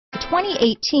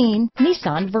2018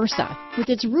 Nissan Versa. With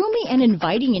its roomy and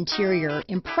inviting interior,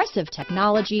 impressive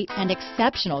technology, and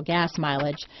exceptional gas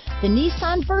mileage, the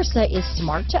Nissan Versa is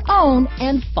smart to own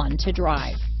and fun to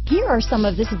drive. Here are some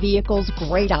of this vehicle's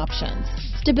great options: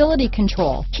 stability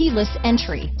control, keyless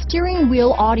entry, steering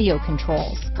wheel audio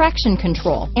controls, traction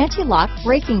control, anti-lock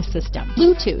braking system,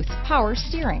 Bluetooth, power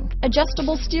steering,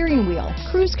 adjustable steering wheel,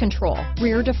 cruise control,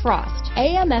 rear defrost,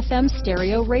 AM/FM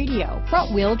stereo radio,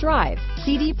 front wheel drive,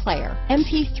 CD player,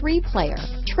 MP3 player,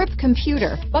 trip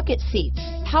computer, bucket seats,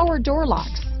 power door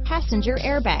locks, passenger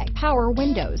airbag, power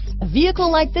windows. A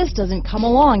vehicle like this doesn't come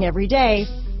along every day.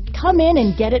 Come in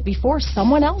and get it before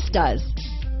someone else does.